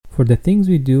For the things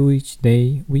we do each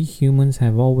day, we humans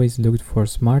have always looked for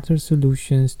smarter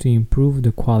solutions to improve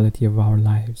the quality of our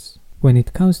lives. When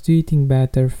it comes to eating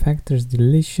better, Factor's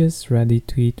delicious,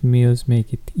 ready-to-eat meals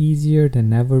make it easier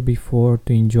than ever before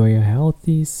to enjoy a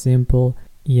healthy, simple,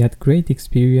 yet great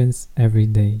experience every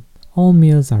day. All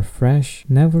meals are fresh,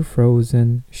 never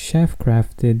frozen,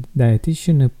 chef-crafted,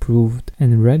 dietitian-approved,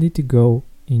 and ready to go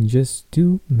in just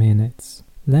 2 minutes.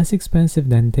 Less expensive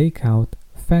than takeout,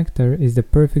 Factor is the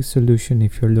perfect solution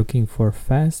if you're looking for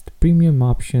fast, premium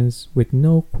options with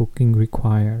no cooking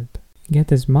required.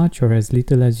 Get as much or as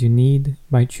little as you need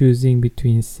by choosing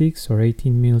between 6 or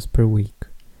 18 meals per week.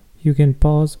 You can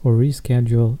pause or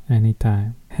reschedule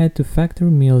anytime. Head to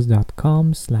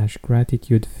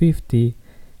factormeals.com/gratitude50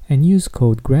 and use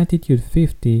code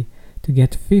gratitude50 to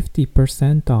get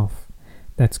 50% off.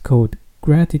 That's code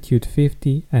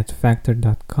gratitude50 at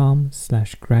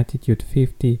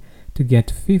factor.com/gratitude50 to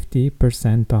get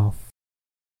 50% off.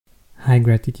 Hi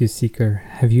Gratitude Seeker,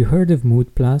 have you heard of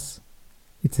Mood Plus?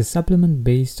 It's a supplement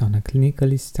based on a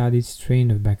clinically studied strain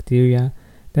of bacteria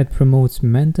that promotes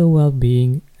mental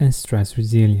well-being and stress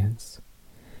resilience.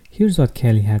 Here's what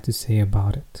Kelly had to say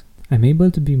about it. I'm able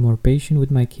to be more patient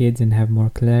with my kids and have more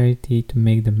clarity to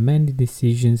make the many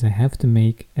decisions I have to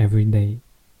make every day.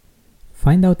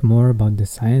 Find out more about the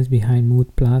science behind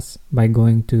Mood Plus by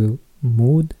going to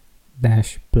mood-plus.com.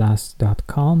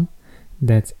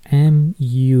 That's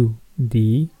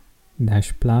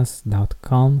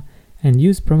MUD-plus.com and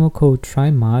use promo code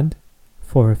TRYMOD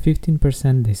for a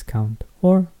 15% discount,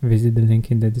 or visit the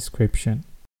link in the description.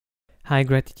 Hi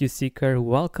Gratitude Seeker,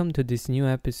 welcome to this new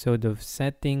episode of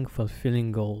Setting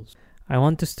Fulfilling Goals. I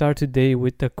want to start today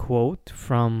with a quote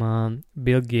from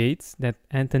Bill Gates that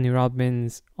Anthony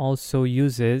Robbins also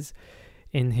uses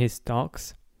in his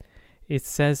talks. It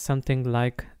says something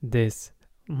like this: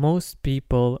 most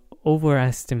people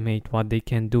overestimate what they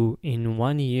can do in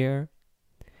 1 year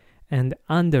and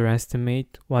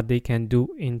underestimate what they can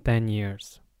do in 10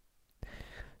 years.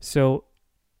 So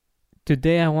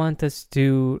today I want us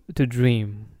to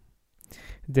dream.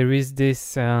 There is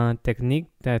this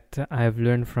technique that I've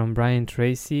learned from Brian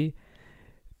Tracy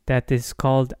that is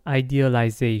called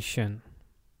idealization.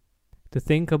 To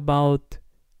think about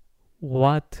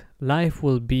what life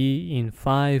will be in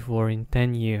 5 or in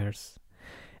 10 years.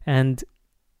 And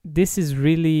this is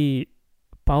really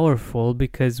powerful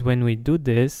because when we do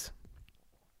this,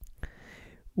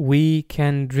 we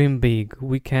can dream big.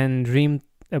 We can dream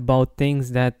about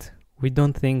things that we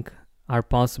don't think are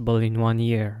possible in 1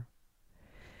 year.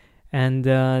 And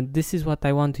this is what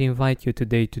I want to invite you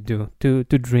today to do, to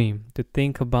dream, to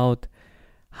think about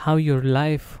how your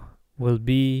life will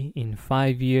be in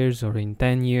 5 years or in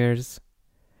 10 years.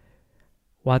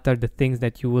 What are the things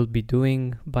that you will be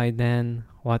doing by then?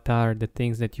 What are the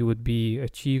things that you would be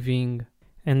achieving?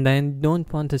 And I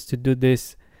don't want us to do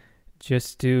this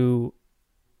just to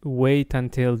wait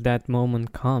until that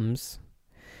moment comes,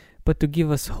 but to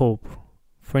give us hope.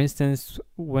 For instance,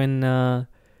 when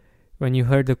you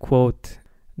heard the quote,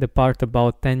 the part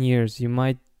about 10 years, you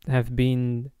might have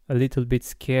been a little bit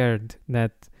scared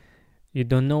that you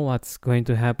don't know what's going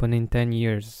to happen in 10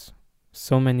 years.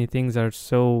 So many things are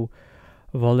so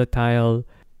volatile,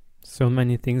 so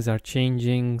many things are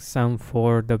changing, some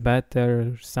for the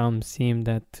better, some seem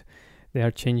that they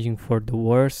are changing for the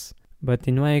worse. But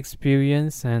in my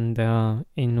experience and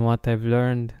in what I've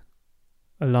learned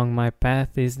along my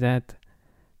path is that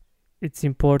it's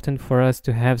important for us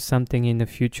to have something in the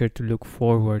future to look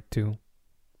forward to.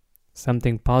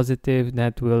 Something positive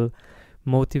that will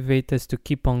motivate us to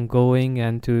keep on going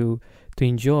and to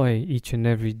enjoy each and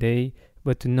every day,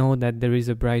 but to know that there is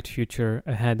a bright future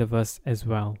ahead of us as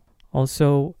well.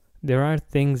 Also, there are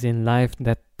things in life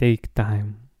that take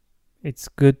time. It's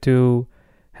good to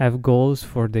have goals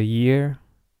for the year.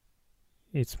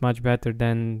 It's much better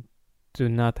than to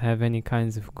not have any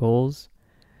kinds of goals.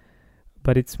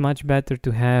 But it's much better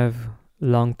to have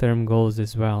long-term goals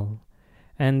as well.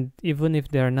 And even if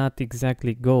they are not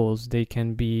exactly goals, they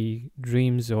can be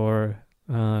dreams or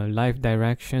life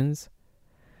directions.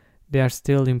 They are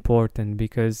still important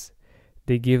because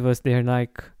they're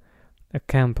like a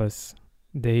compass.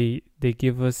 They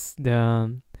give us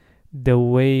the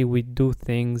way we do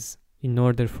things in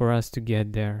order for us to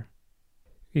get there.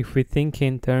 If we think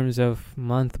in terms of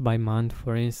month by month,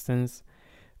 for instance,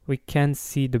 we can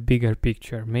see the bigger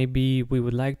picture. Maybe we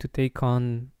would like to take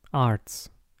on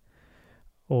arts,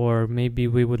 or maybe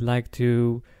we would like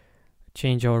to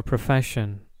change our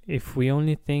profession. If we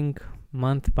only think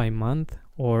month by month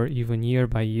or even year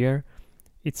by year,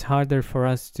 it's harder for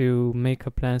us to make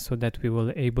a plan so that we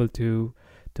will able to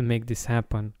make this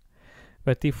happen.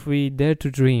 But if we dare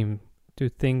to dream, to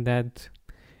think that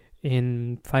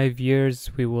in 5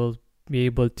 years we will be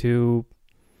able to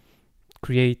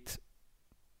create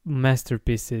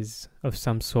masterpieces of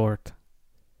some sort,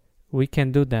 we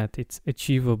can do that. It's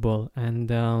achievable,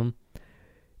 and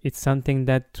it's something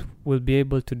that will be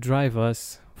able to drive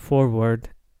us forward,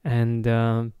 and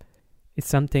it's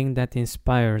something that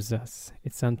inspires us.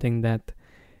 It's something that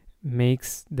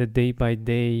makes the day by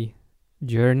day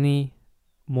journey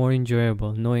more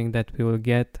enjoyable, knowing that we will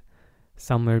get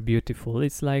somewhere beautiful.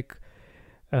 It's like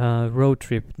a road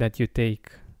trip that you take,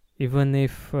 even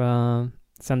if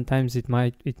sometimes it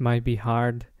might be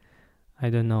hard. I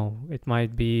don't know, it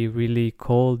might be really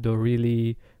cold or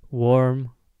really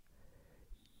warm.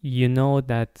 You know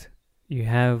that you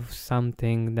have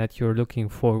something that you're looking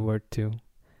forward to,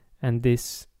 and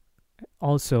this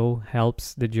also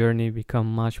helps the journey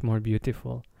become much more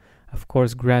beautiful. Of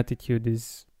course, gratitude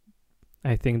is,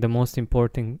 I think, the most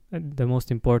important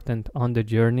on the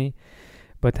journey,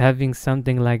 but having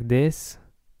something like this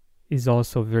is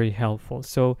also very helpful.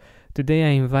 So today I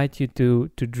invite you to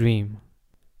dream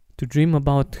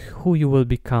about who you will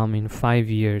become in 5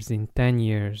 years, in 10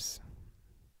 years,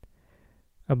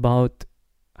 about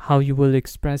how you will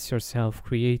express yourself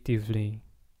creatively,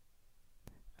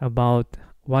 about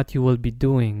what you will be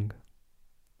doing,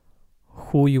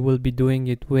 who you will be doing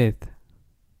it with,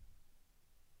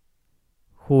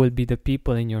 who will be the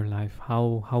people in your life,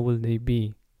 how will they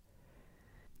be,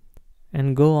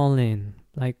 and go all in,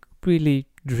 like really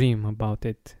dream about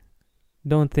it.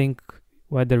 Don't think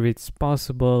whether it's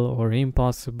possible or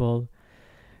impossible,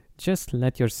 just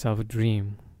let yourself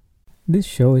dream. This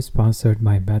show is sponsored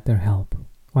by BetterHelp.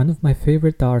 One of my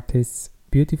favorite artists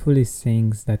beautifully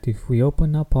sings that if we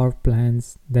open up our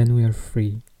plans, then we are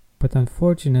free. But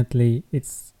unfortunately,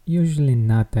 it's usually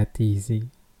not that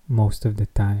easy, most of the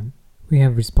time. We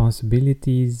have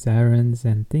responsibilities, errands,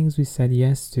 and things we said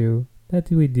yes to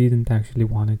that we didn't actually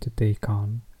want to take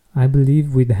on. I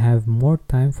believe we'd have more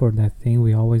time for that thing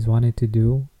we always wanted to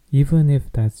do, even if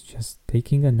that's just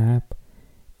taking a nap,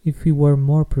 if we were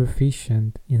more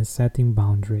proficient in setting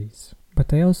boundaries.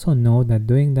 But I also know that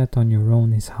doing that on your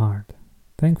own is hard.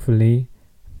 Thankfully,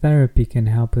 therapy can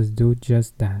help us do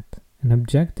just that. An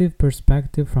objective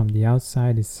perspective from the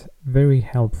outside is very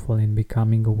helpful in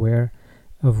becoming aware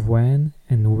of when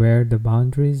and where the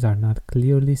boundaries are not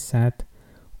clearly set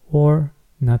or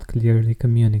not clearly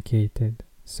communicated.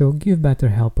 So give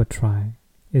BetterHelp a try.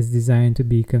 It's designed to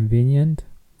be convenient,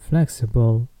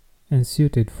 flexible, and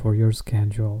suited for your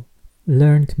schedule.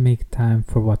 Learn to make time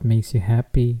for what makes you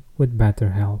happy with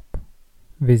BetterHelp.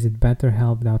 Visit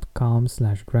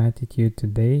betterhelp.com/gratitude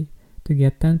today to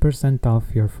get 10%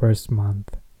 off your first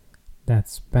month.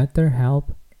 That's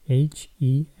BetterHelp,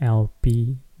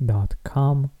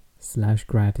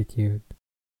 HELP.com/gratitude.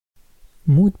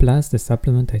 Mood Plus, the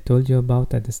supplement I told you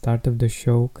about at the start of the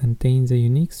show, contains a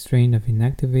unique strain of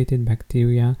inactivated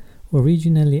bacteria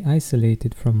originally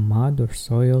isolated from mud or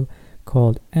soil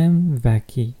called M.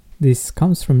 vaccae. This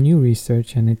comes from new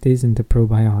research and it isn't a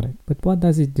probiotic. But what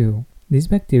does it do? This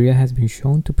bacteria has been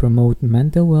shown to promote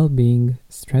mental well-being,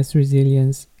 stress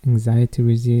resilience, anxiety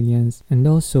resilience, and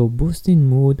also boosting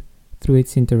mood through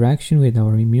its interaction with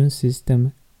our immune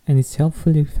system and its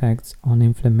helpful effects on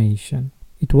inflammation.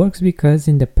 It works because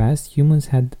in the past humans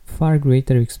had far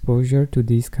greater exposure to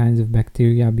these kinds of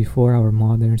bacteria before our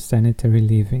modern sanitary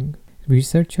living.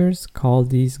 Researchers call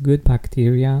these good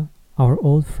bacteria our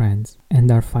old friends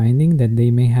and are finding that they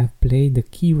may have played a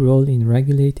key role in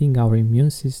regulating our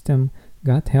immune system,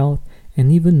 gut health,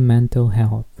 and even mental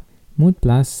health. Mood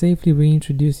Plus safely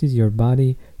reintroduces your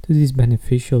body to these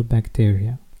beneficial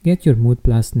bacteria. Get your Mood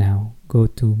Plus now. Go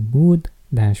to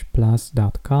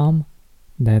mood-plus.com.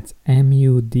 That's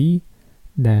MUD-PLUS.com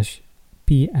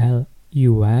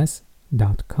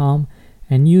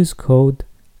and use code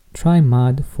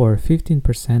TRYMUD for a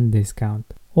 15%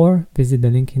 discount, or visit the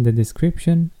link in the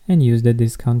description and use the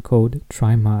discount code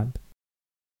TRYMUD.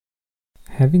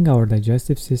 Having our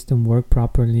digestive system work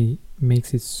properly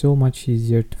makes it so much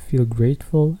easier to feel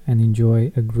grateful and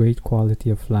enjoy a great quality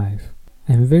of life.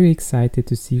 I'm very excited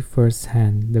to see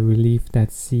firsthand the relief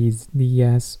that Seed's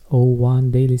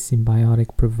DS-01 Daily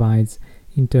Symbiotic provides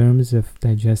in terms of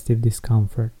digestive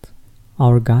discomfort.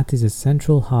 Our gut is a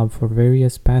central hub for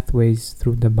various pathways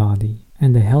through the body,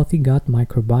 and a healthy gut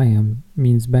microbiome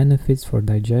means benefits for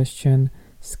digestion,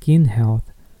 skin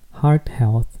health, heart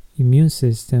health, immune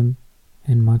system,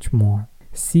 and much more.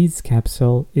 Seed's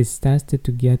capsule is tested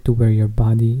to get to where your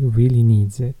body really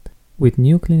needs it. With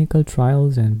new clinical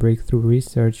trials and breakthrough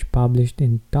research published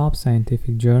in top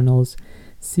scientific journals,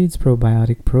 Seed's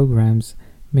probiotic programs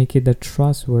make it a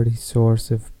trustworthy source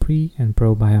of pre and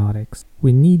probiotics.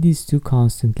 We need these two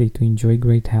constantly to enjoy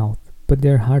great health, but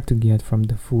they're hard to get from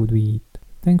the food we eat.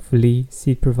 Thankfully,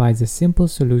 Seed provides a simple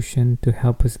solution to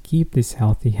help us keep this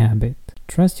healthy habit.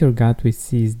 Trust your gut with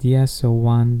Seed's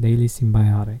DS-01 Daily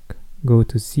Symbiotic. Go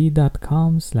to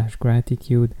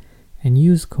seed.com/gratitude and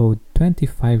use code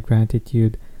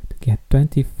 25gratitude to get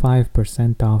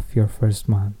 25% off your first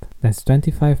month. That's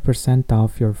 25%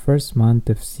 off your first month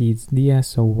of Seed's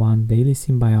DS-01 Daily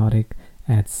Symbiotic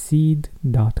at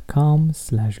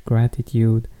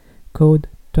seed.com/gratitude, code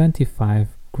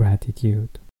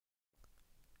 25gratitude.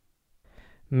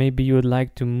 Maybe you would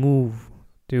like to move,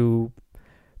 to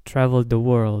travel the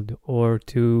world, or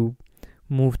to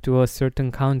move to a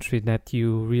certain country that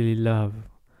you really love,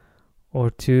 or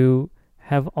to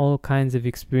have all kinds of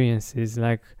experiences.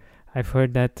 Like I've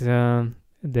heard that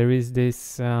there is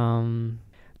this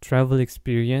travel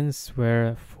experience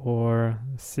where for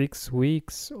 6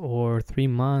 weeks or 3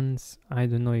 months, I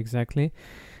don't know exactly,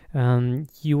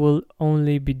 you will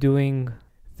only be doing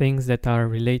things that are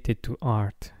related to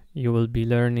art. You will be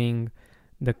learning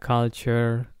the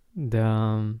culture,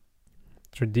 the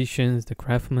traditions, the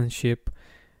craftsmanship,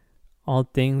 all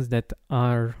things that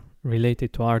are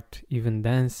related to art, even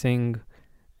dancing.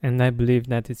 And I believe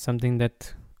that it's something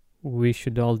that we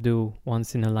should all do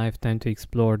once in a lifetime, to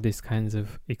explore these kinds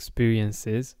of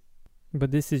experiences.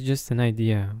 But this is just an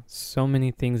idea. So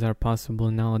many things are possible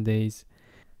nowadays.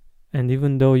 And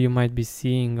even though you might be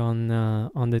seeing on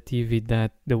the TV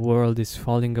that the world is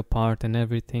falling apart and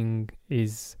everything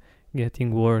is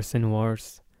getting worse and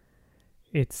worse,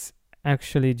 it's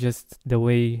actually just the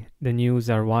way the news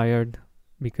are wired,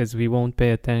 because we won't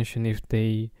pay attention if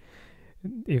they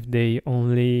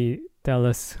only tell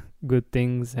us good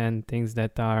things and things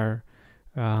that are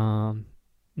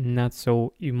not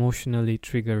so emotionally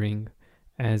triggering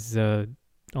as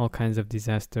all kinds of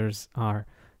disasters are.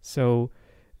 So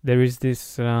there is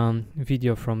this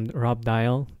video from Rob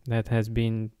Dial that has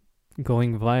been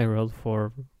going viral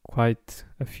for quite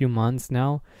a few months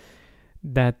now,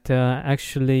 that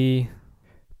actually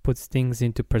puts things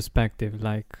into perspective,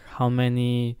 like how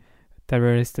many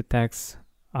terrorist attacks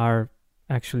are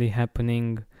actually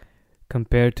happening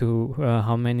compared to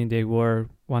how many they were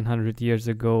 100 years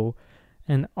ago,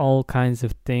 and all kinds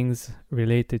of things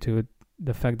related to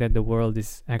the fact that the world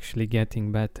is actually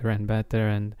getting better and better,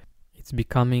 and it's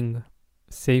becoming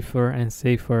safer and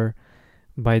safer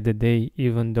by the day,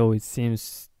 even though it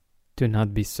seems to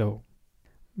not be so.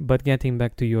 But getting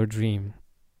back to your dream.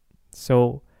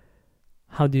 So,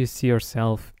 how do you see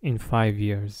yourself in 5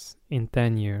 years, in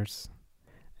 10 years?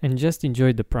 And just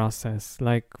enjoy the process.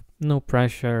 Like, no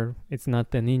pressure. It's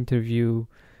not an interview,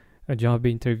 a job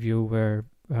interview where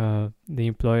the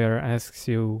employer asks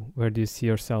you, where do you see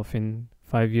yourself in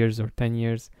 5 years or 10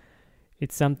 years?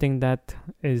 It's something that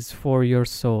is for your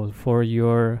soul, for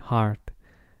your heart,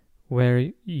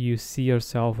 where you see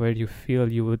yourself, where you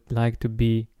feel you would like to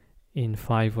be in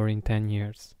 5 or in 10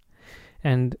 years.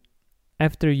 And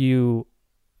after you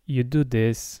do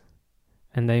this,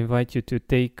 and I invite you to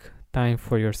take time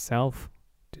for yourself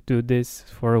to do this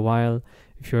for a while.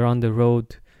 If you're on the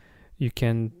road, you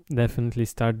can definitely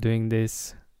start doing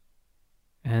this,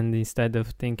 and instead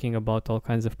of thinking about all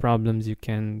kinds of problems, you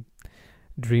can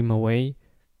dream away.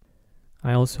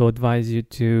 I also advise you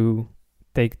to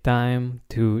take time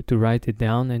to write it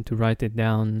down, and to write it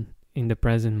down in the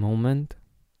present moment,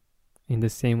 in the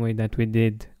same way that we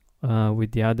did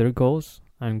with the other goals.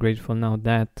 I'm grateful now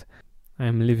that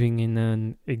I'm living in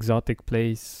an exotic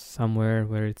place somewhere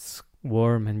where it's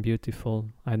warm and beautiful.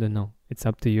 I don't know, it's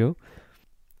up to you.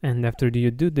 And after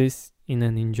you do this in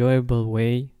an enjoyable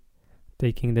way,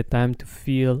 taking the time to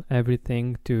feel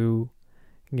everything, to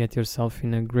get yourself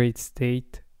in a great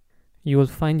state, you will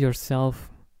find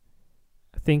yourself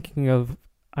thinking of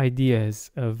ideas,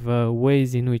 of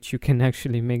ways in which you can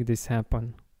actually make this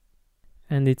happen.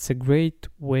 And it's a great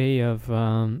way of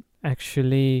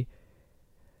actually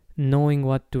knowing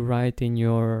what to write in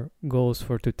your goals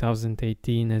for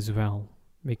 2018 as well.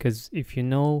 Because if you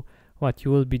know what you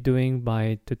will be doing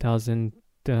by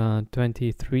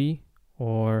 2023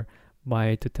 or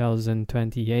by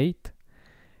 2028,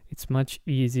 it's much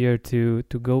easier to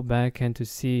go back and to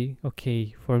see,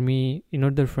 okay, for me, in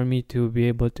order for me to be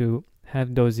able to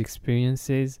have those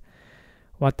experiences,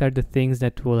 what are the things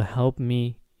that will help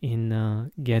me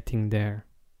in getting there?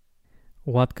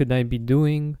 What could I be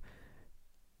doing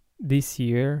this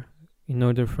year in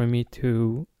order for me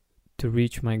to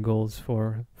reach my goals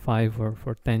for 5 or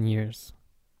for 10 years?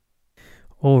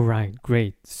 All right,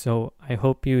 great. So I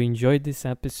hope you enjoyed this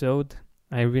episode.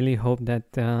 I really hope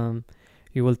that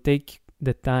you will take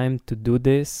the time to do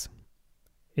this.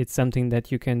 It's something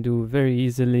that you can do very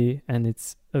easily, and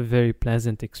it's a very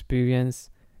pleasant experience.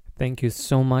 Thank you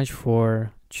so much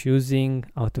for choosing,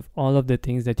 out of all of the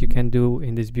things that you can do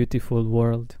in this beautiful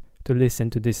world, to listen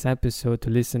to this episode, to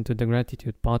listen to the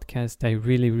Gratitude Podcast. I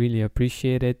really, really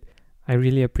appreciate it. I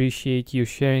really appreciate you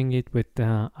sharing it with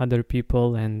other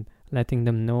people and letting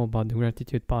them know about the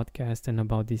Gratitude Podcast and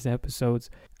about these episodes.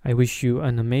 I wish you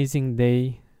an amazing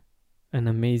day, an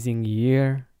amazing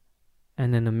year,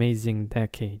 and an amazing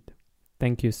decade.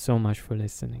 Thank you so much for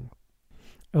listening.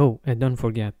 Oh, and don't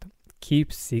forget,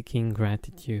 keep seeking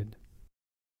gratitude.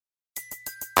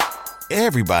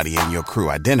 Everybody in your crew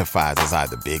identifies as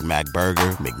either Big Mac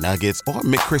Burger, McNuggets, or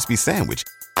McCrispy Sandwich.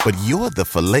 But you're the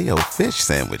Filet-O-Fish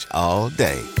Sandwich all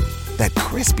day. That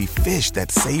crispy fish,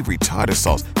 that savory tartar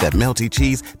sauce, that melty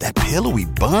cheese, that pillowy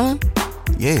bun.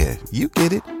 Yeah, you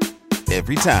get it.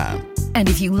 Every time. And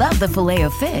if you love the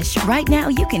Filet-O-Fish, right now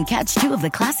you can catch two of the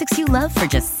classics you love for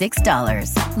just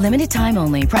 $6. Limited time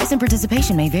only. Price and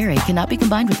participation may vary. Cannot be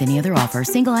combined with any other offer.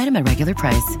 Single item at regular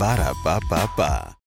price. Ba-da-ba-ba-ba.